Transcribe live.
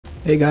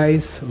Hey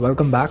guys,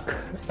 welcome back.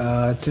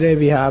 Today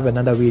we have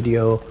another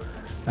video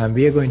and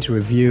we are going to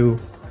review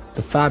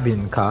the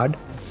Fabian card.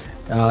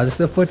 This is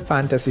a FUT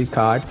fantasy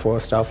card,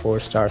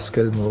 4-star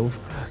skill move.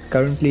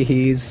 Currently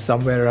he's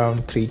somewhere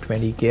around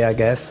 320k I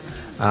guess,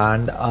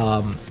 and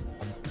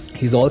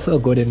he's also a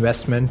good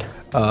investment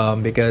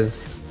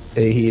because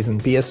he's in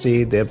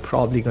PSG. They're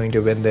probably going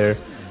to win their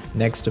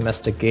next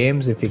domestic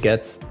games. If he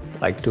gets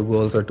like 2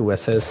 goals or 2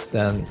 assists,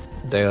 then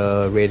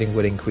the rating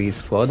would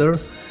increase further.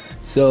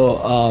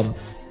 So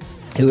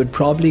he would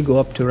probably go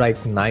up to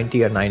like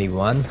 90 or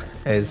 91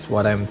 is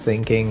what I'm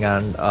thinking,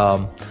 and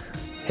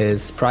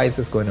his price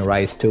is going to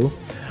rise too.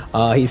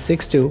 He's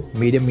 6'2",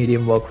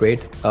 medium work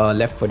rate,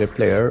 left-footed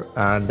player,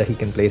 and he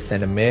can play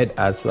center mid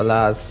as well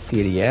as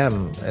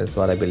CDM is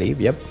what I believe.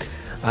 Yep.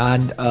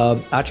 And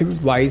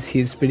attribute wise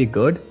he's pretty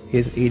good.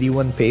 He's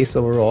 81 pace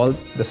overall.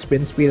 The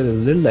sprint speed is a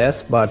little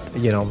less, but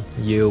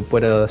you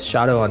put a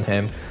shadow on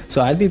him, so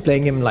I'll be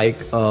playing him like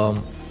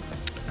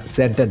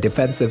center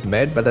defensive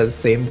mid, but at the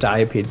same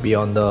time he'd be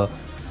on the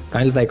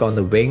kind of like on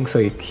the wing, so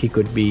he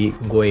could be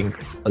going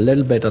a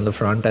little bit on the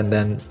front and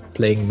then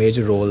playing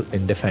major role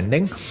in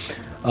defending,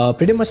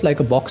 pretty much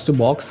like a box to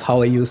box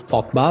how I use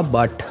Pogba,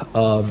 but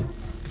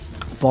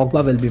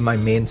Pogba will be my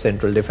main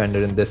central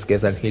defender in this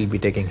case and he'll be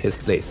taking his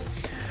place.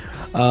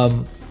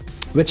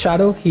 With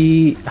Shadow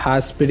he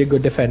has pretty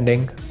good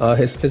defending.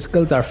 His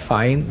physicals are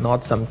fine,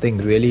 not something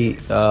really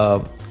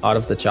out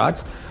of the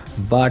charts,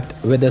 but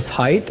with his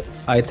height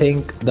I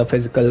think the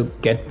physical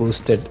get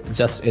boosted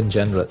just in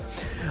general.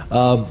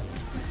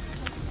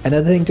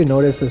 Another thing to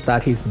notice is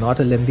that he's not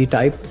a lengthy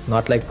type,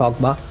 not like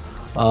Pogba,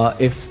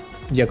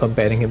 if you're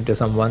comparing him to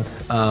someone,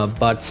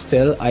 but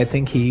still I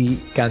think he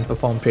can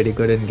perform pretty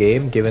good in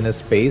game given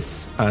his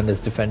pace and his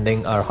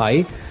defending are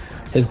high.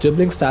 His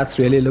dribbling stats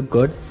really look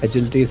good.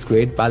 Agility is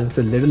great, balance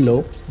a little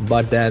low,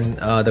 but then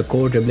the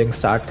core dribbling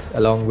stat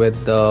along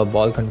with the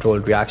ball control,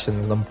 reaction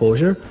and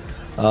composure,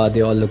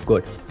 they all look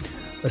good.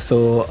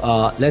 So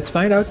let's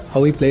find out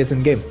how he plays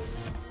in game.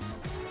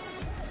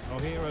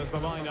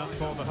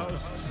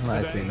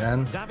 Nicely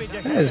man. Yeah,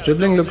 his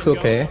dribbling looks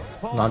okay,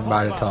 not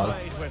bad at all.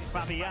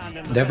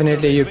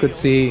 Definitely you could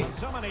see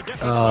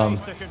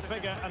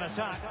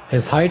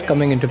his height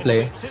coming into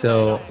play,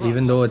 so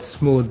even though it's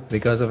smooth,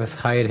 because of his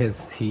height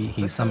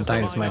he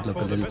sometimes might look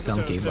a little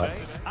clunky, but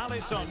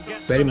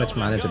very much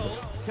manageable.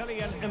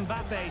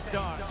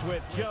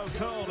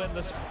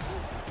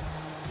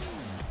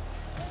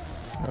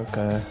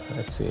 Okay,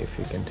 let's see if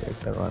he can take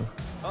the run.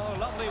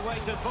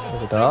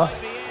 Is it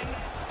off?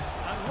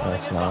 No,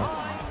 it's not.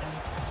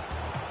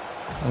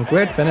 And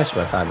great finish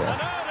by Fabian.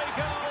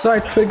 So I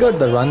triggered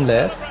the run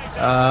there.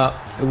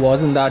 It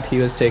wasn't that he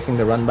was taking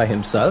the run by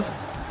himself,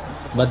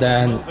 but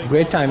then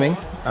great timing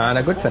and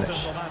a good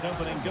finish.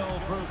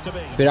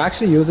 We're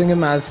actually using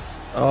him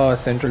as a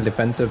central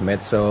defensive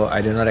mid, so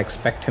I do not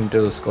expect him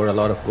to score a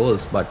lot of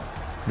goals, but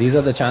these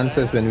are the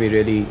chances when we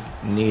really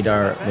need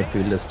our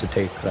midfielders to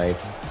take,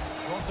 right?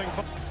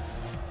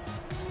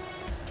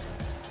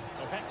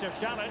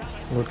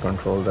 Good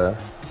control there.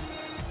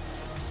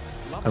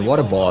 And what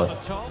a ball.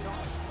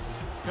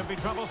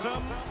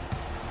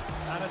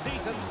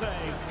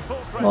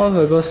 Well,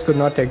 Virgos could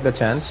not take the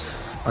chance,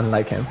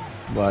 unlike him,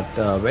 but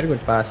very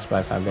good pass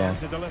by Fabian.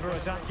 Well,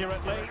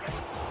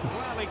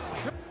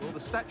 the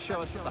stats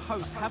show us that the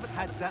hosts haven't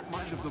had that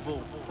much of the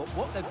ball, but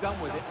what they've done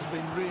with it has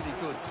been really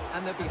good.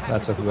 And they'll be happy.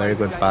 That's a very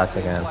good pass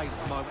again.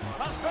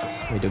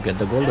 We do get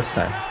the goal this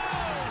time.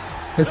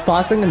 His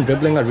passing and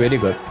dribbling are really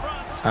good,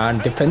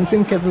 and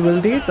defending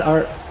capabilities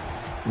are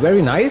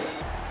very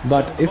nice,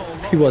 but if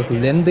he was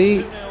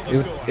lengthy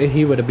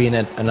he would have been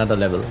at another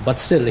level, but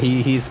still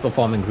he's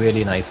performing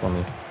really nice for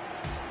me.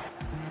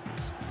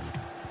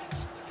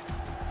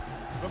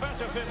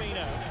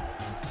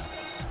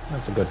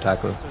 That's a good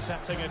tackle.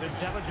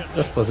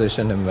 Just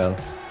positioned him well.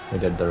 He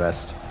did the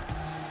rest.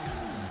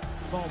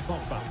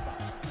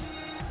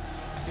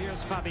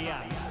 Here's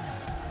Fabian.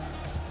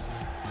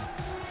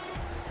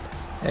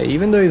 Yeah,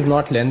 even though he's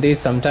not lengthy,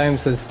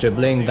 sometimes his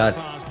dribbling, that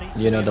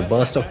the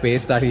burst of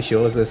pace that he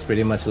shows is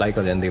pretty much like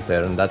a lengthy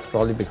player, and that's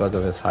probably because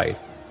of his height.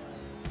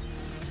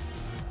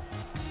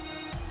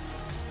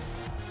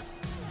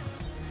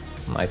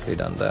 Nicely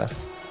done there.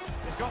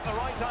 He's got the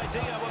right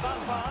idea with that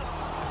pass.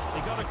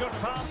 He got a good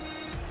pass.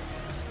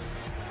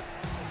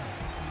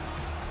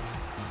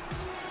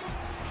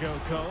 Joe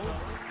Cole.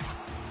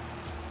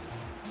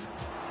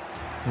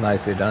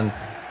 Nicely done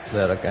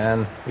there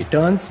again. He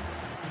turns.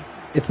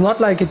 It's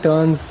not like he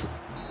turns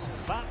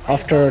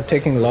after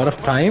taking a lot of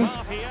time.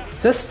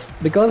 Just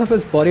because of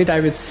his body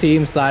type, it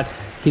seems that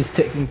he's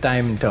taking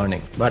time in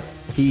turning, but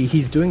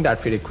he's doing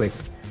that pretty quick.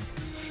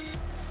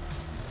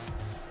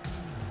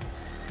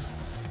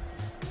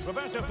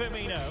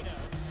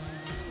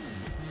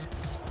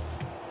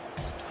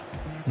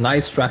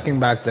 Nice tracking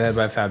back there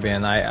by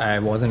Fabian. I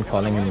wasn't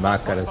calling him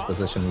back at his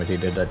position, but he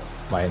did it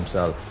by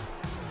himself.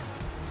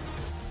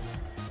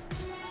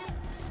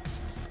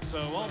 So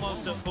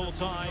almost at full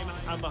time,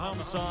 and the home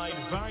side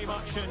very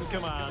much in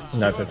command.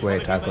 That's a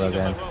great tackle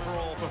again.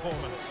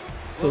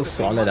 So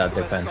solid at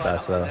defense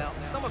as well. Now,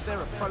 some of their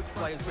approach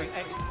play has been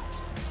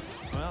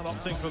excellent. Well,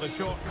 opting for the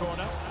short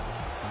corner.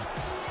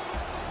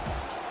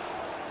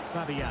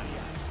 Fabian.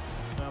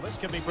 Well, this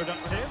can be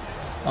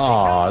productive.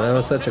 Oh, that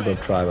was such a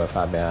good try by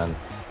Fabian.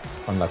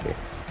 Unlucky.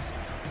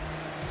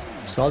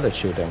 Solid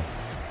shooting.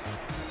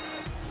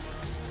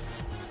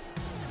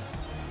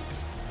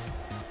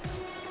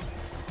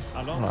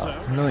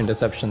 Alonso. No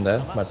interception there,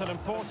 Well, but that's an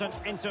important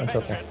that's intervention.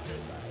 okay.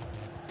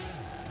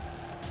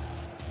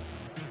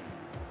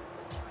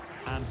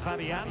 And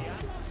Fabian.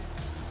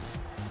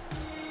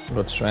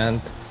 Good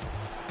strength.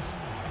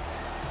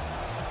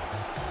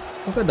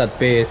 Look at that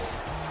pace.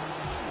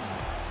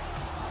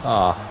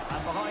 Ah,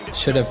 And behind it,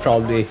 should have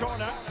probably for a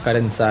corner. cut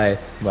inside,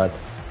 but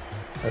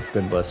that's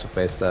good burst of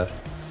pace there.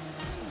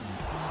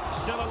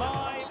 Still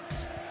alive.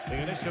 The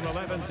initial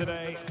 11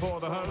 today for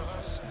the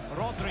hosts.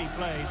 Rodri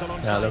plays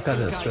alongside. Yeah, look at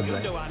his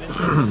dribbling. Gundogan in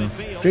central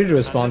midfield. Pretty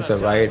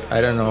responsive, right? I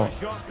don't know.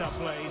 Jota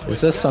plays It's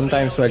with just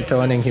sometimes while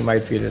Gabriel. turning he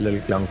might feel a little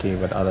clunky,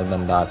 but other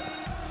than that,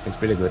 it's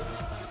pretty good.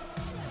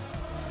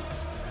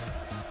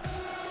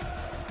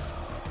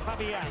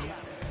 Fabian.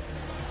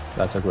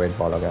 That's a great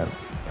ball again.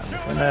 And the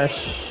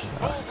finish.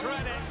 Full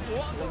credit.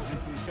 Went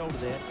into his shoulder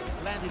there,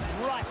 landed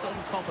right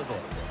on top of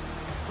it.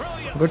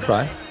 Brilliant. Good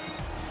try.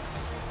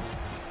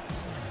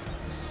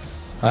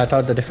 I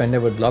thought the defender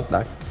would block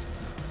that.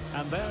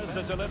 And there's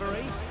the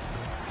delivery.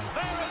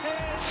 There it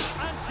is,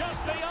 and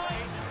just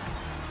behind.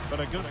 But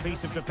a good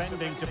piece of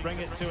defending to bring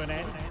it to an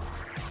end.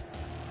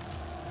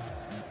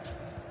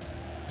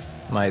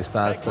 Nice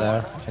pass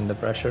there in the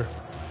pressure.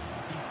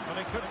 But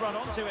they could run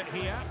onto it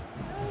here.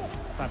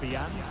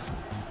 Fabian.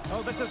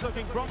 Oh, this is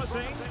looking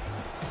promising.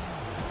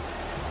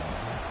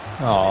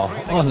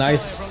 Oh,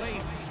 nice.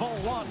 Ball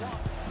one.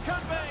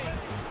 Could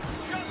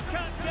be. Just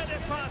can't get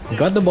it past him.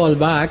 Got the ball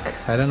back.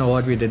 I don't know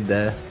what we did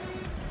there.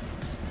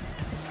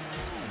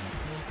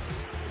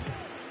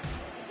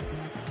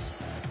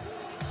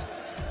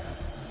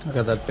 Look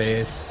at that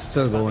pace.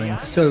 Still going,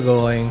 still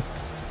going.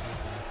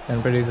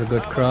 And produce a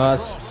good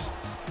cross.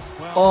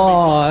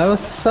 Oh, that was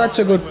such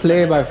a good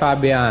play by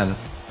Fabian.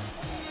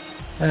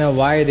 I don't know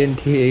why didn't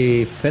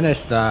he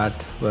finish that,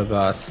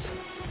 Burgos?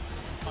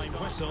 Time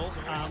whistle,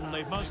 and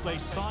they've mostly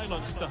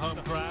silenced the home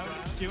crowd.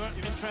 Stuart,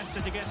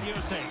 interested to get your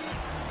take.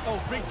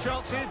 Oh, big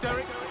chance here,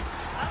 Derek.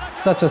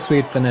 Such a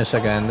sweet finish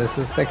again. This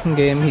is the second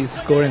game he's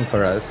scoring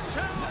for us.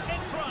 In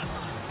front.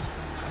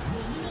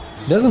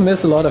 Doesn't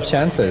miss a lot of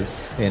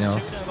chances, you know.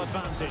 2-0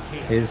 advantage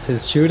here.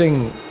 His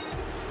shooting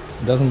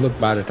doesn't look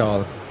bad at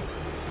all.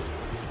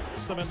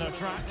 Them in their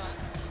tracks.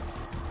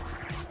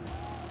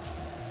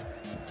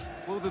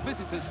 Well, the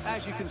visitors,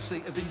 as you can see,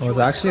 have It was enjoyed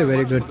actually a so very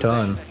much good of the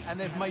session, turn. and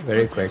they've made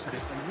Very good use quick. of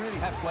it and really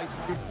have played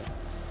some good.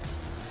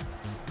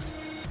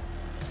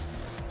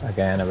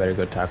 Again, a very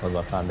good tackle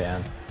by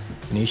Fabian.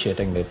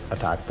 Initiating the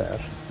attack there.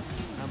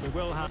 And we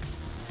will have.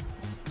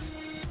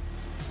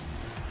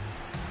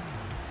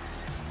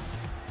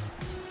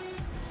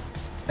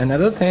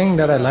 Another thing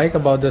that I like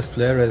about this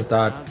player is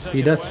that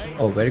he does,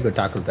 oh, very good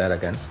tackle there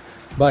again.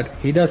 But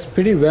he does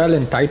pretty well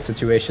in tight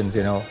situations,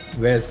 you know,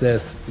 whereas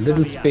there's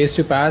little space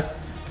to pass,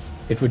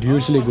 it would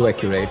usually go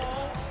accurate.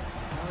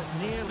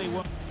 Nearly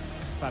one.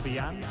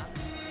 Fabian.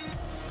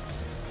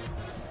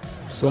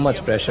 So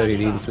much pressure, he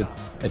deals with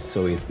it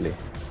so easily.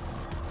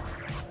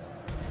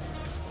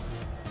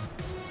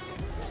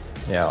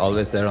 Yeah,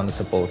 always there on the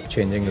support,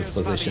 changing his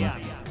position,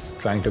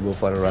 trying to go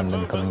for a run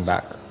and coming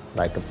back.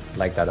 Like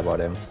that about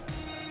him.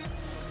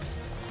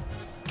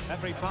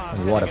 Every pass.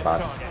 And what a hitting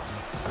its pass. target.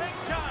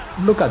 Big chance.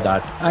 Look at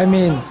that. I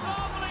mean, Lovely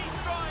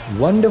strike.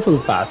 wonderful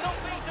pass.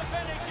 Beat to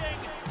finishing.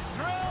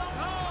 Drilled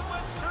home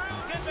with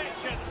true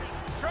conviction.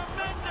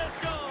 Tremendous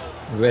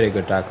goal. Very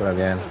good tackle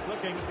again. This is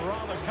looking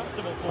rather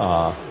comfortable for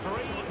Ah, them.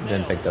 3-0.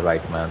 didn't pick the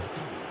right man.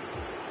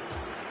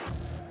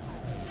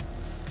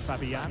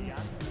 Fabian.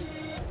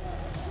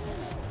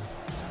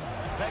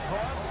 Big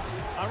horse.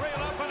 A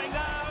real opening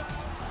now.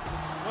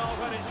 Well,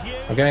 when it's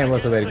you, Again, it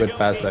was a very against good the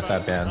pass by goalkeeper,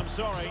 Fabian. I'm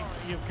sorry,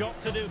 you've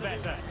got to do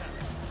better.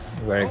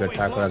 Very good Always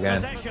tackle lost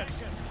again. possession.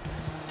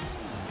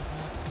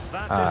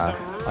 That is Ah,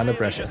 a really under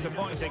pressure.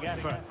 disappointing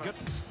effort. Good.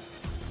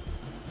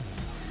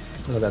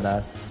 Look at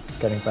that.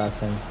 Getting past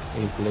him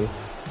easily.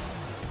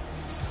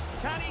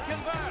 Can he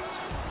convert?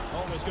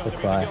 Always going Good to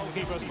be try. the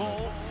goalkeeper's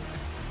ball.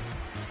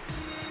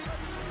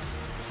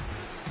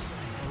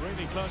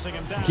 Really closing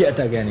him down. Yet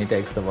again, he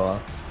takes the ball.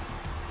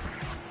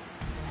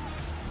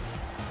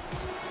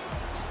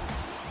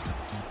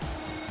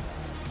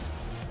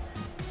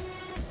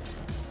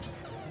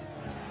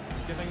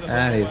 Giving the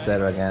And ball he's away.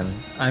 there again.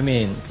 I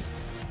mean,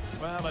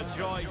 Well, a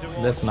joy to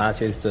watch. this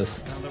match is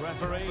just And the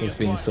referee He's is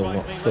been quite so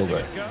rightly good.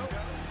 letting it go.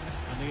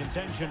 And the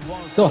intention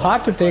was so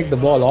hard to take the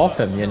ball off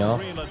him, you know.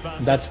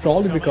 That's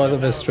probably because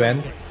of his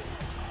strength.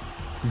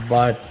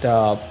 But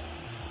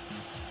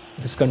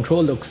his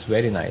control looks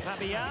very nice.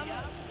 Fabian.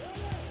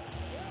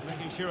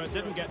 Making sure it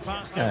didn't get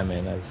past I him.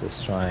 mean, I was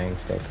just trying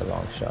to take a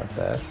long shot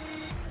there.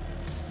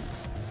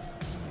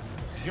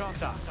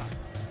 Jota.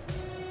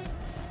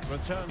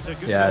 Return to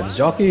good Yeah, work.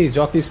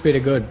 jockey's pretty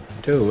good.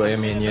 too. I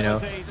mean, you know,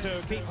 To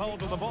keep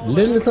hold of the ball.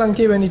 little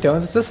clunky when he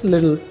turns. It's just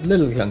little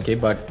clunky,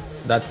 but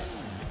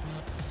that's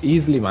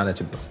easily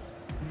manageable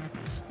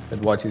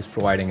with what he's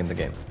providing in the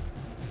game.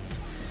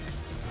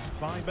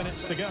 5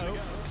 minutes to go.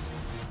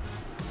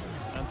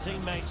 And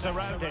teammates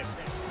around him.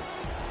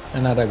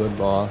 Another good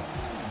ball.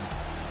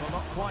 Well,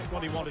 not quite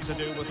what he wanted to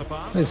do with the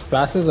pass. His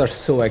passes are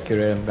so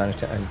accurate. I'm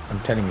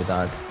telling you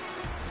that.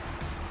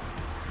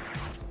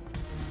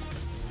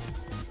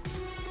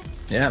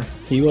 Yeah,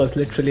 he was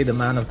literally the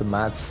man of the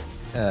match.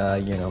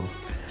 You know,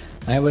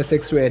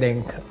 9/6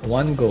 rating,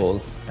 1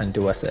 goal and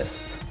 2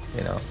 assists.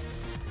 You know,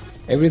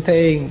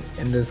 everything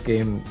in this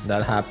game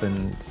that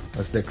happened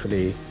was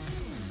literally,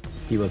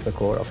 he was the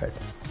core of it.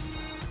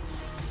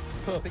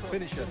 Perfect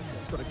finisher.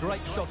 He's got a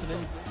great shot in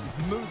him.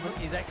 His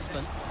movement is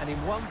excellent, and in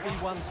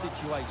 1v1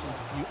 situations,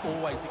 you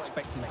always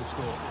expect him to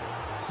score.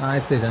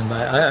 Nicely done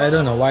by. I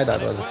don't know why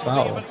that was a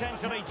foul.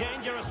 Potentially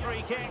dangerous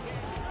free kick.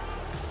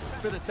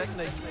 Bit of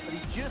technique, but he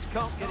just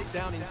can't get it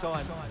down in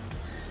time.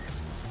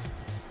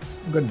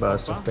 Good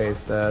burst of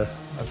pace there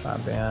by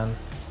Fabian.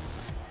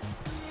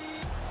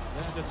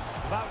 They're just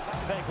about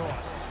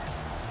Vegas.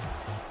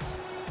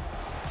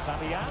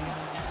 Fabian.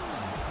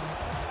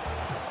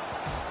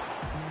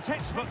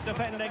 Textbook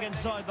defending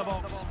inside the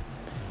box.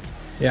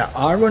 Yeah,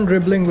 R1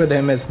 dribbling with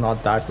him is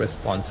not that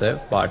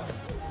responsive, but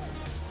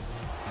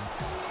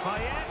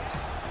Payet.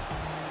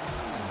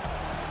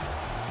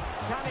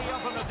 Can he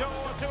open the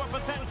door to a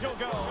potential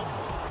goal?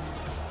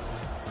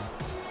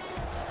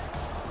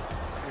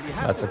 Well, you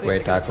have That's to a think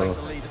great they're gonna tackle.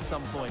 take the lead at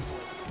some point.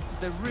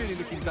 They're really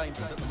looking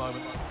dangerous at the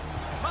moment.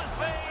 Must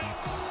be.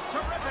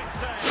 Terrific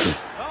save.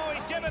 Oh,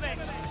 he's given it.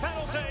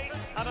 Penalty.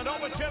 And an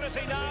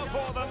opportunity now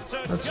for them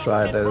to... let's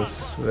try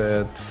this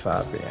with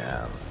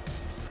Fabian.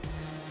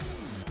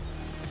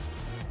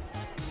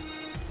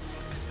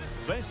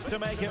 This to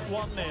make it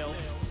 1-0.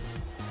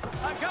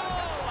 A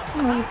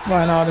goal!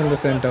 Why not in the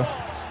center?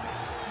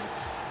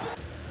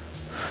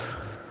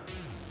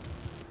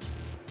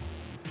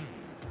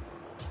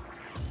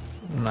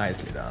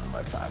 Nicely done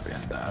by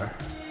Fabian there.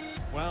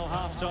 Well,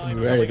 half-time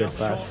Very coming good up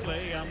pass.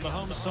 shortly, and the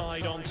home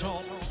side on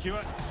top.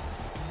 Stuart.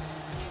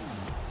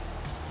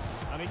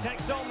 And he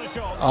takes on the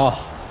shot. Oh,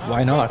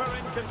 why not?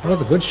 It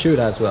was a good shoot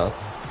as well.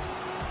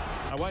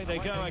 Away they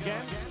go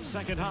again.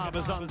 Second half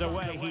is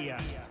underway here.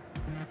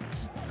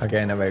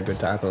 Again, a very good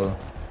tackle.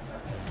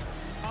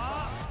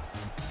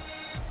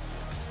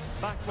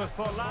 Back with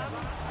Forlan.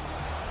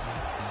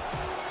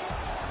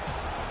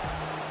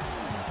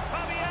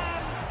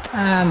 Fabian.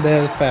 And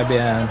there's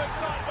Fabian.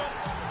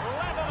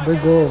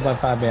 Good goal by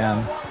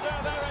Fabian.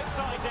 They're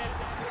excited.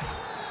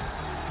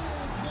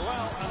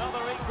 Well,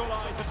 another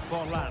equaliser for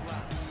Forlan.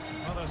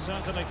 Well, they're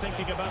certainly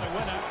thinking about a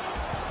winner.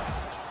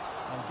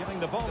 And giving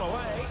the ball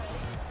away.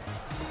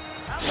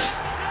 And there it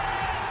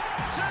is!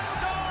 2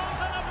 goals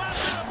in a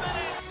matter of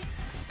minutes.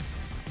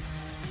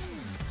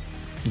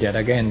 Yet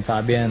again,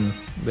 Fabian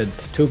with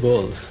 2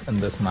 goals in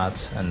this match,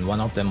 and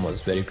one of them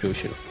was very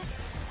crucial.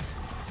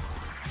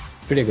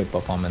 Pretty good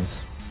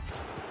performance.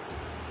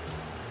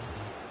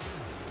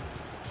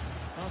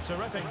 A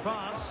terrific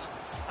pass.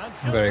 And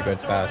just Very has good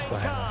to pass remain for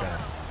him calm. again.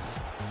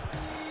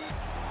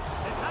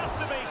 It has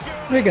to be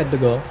surely. We get the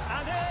goal.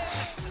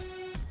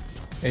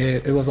 And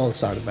It was all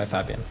started by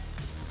Fabian.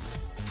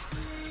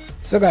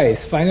 So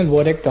guys, final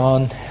verdict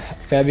on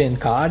Fabian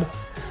card.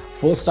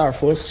 4-star,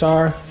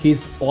 4-star.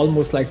 He's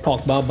almost like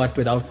Pogba but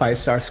without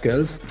 5-star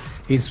skills.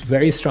 He's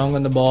very strong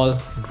on the ball,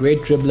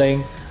 great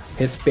dribbling.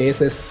 His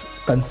pace is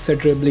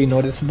considerably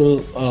noticeable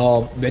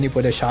when you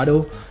put a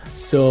shadow.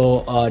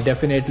 So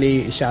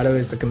definitely shadow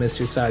is the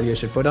chemistry style you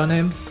should put on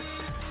him.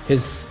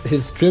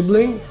 His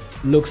dribbling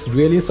looks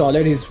really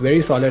solid. He's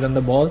very solid on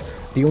the ball.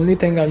 The only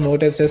thing I've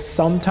noticed is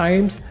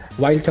sometimes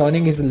while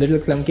turning he's a little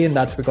clunky, and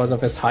that's because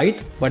of his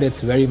height, but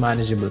it's very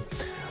manageable.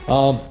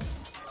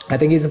 I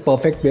think he's a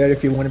perfect player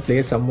if you want to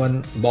play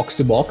someone box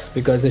to box,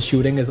 because his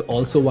shooting is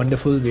also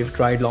wonderful. We've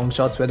tried long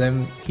shots with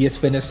him. He has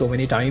finished so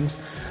many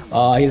times.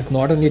 He's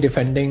not only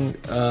defending,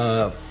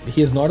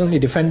 he has not only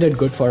defended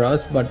good for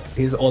us, but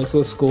he's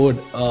also scored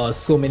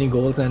so many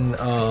goals and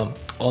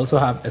also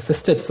have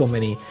assisted so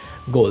many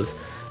goals.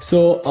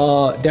 So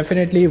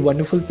definitely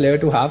wonderful player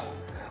to have.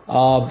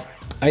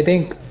 I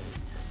think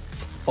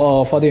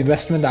for the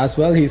investment as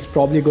well, he's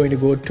probably going to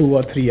go 2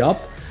 or 3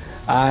 up,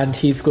 and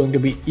he's going to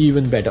be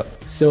even better.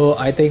 So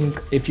I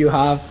think if you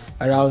have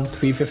around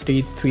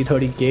 350,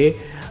 330k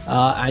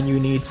and you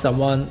need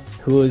someone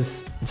who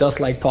is just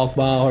like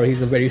Pogba, or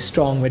he's a very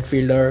strong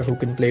midfielder who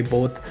can play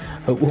both,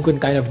 who can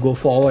kind of go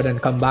forward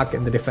and come back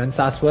in the defense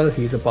as well,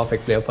 he's a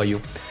perfect player for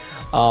you.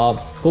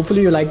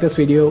 Hopefully you like this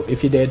video.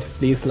 If you did,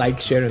 please like,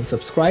 share and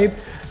subscribe.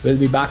 We'll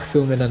be back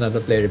soon with another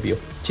player review.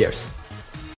 Cheers.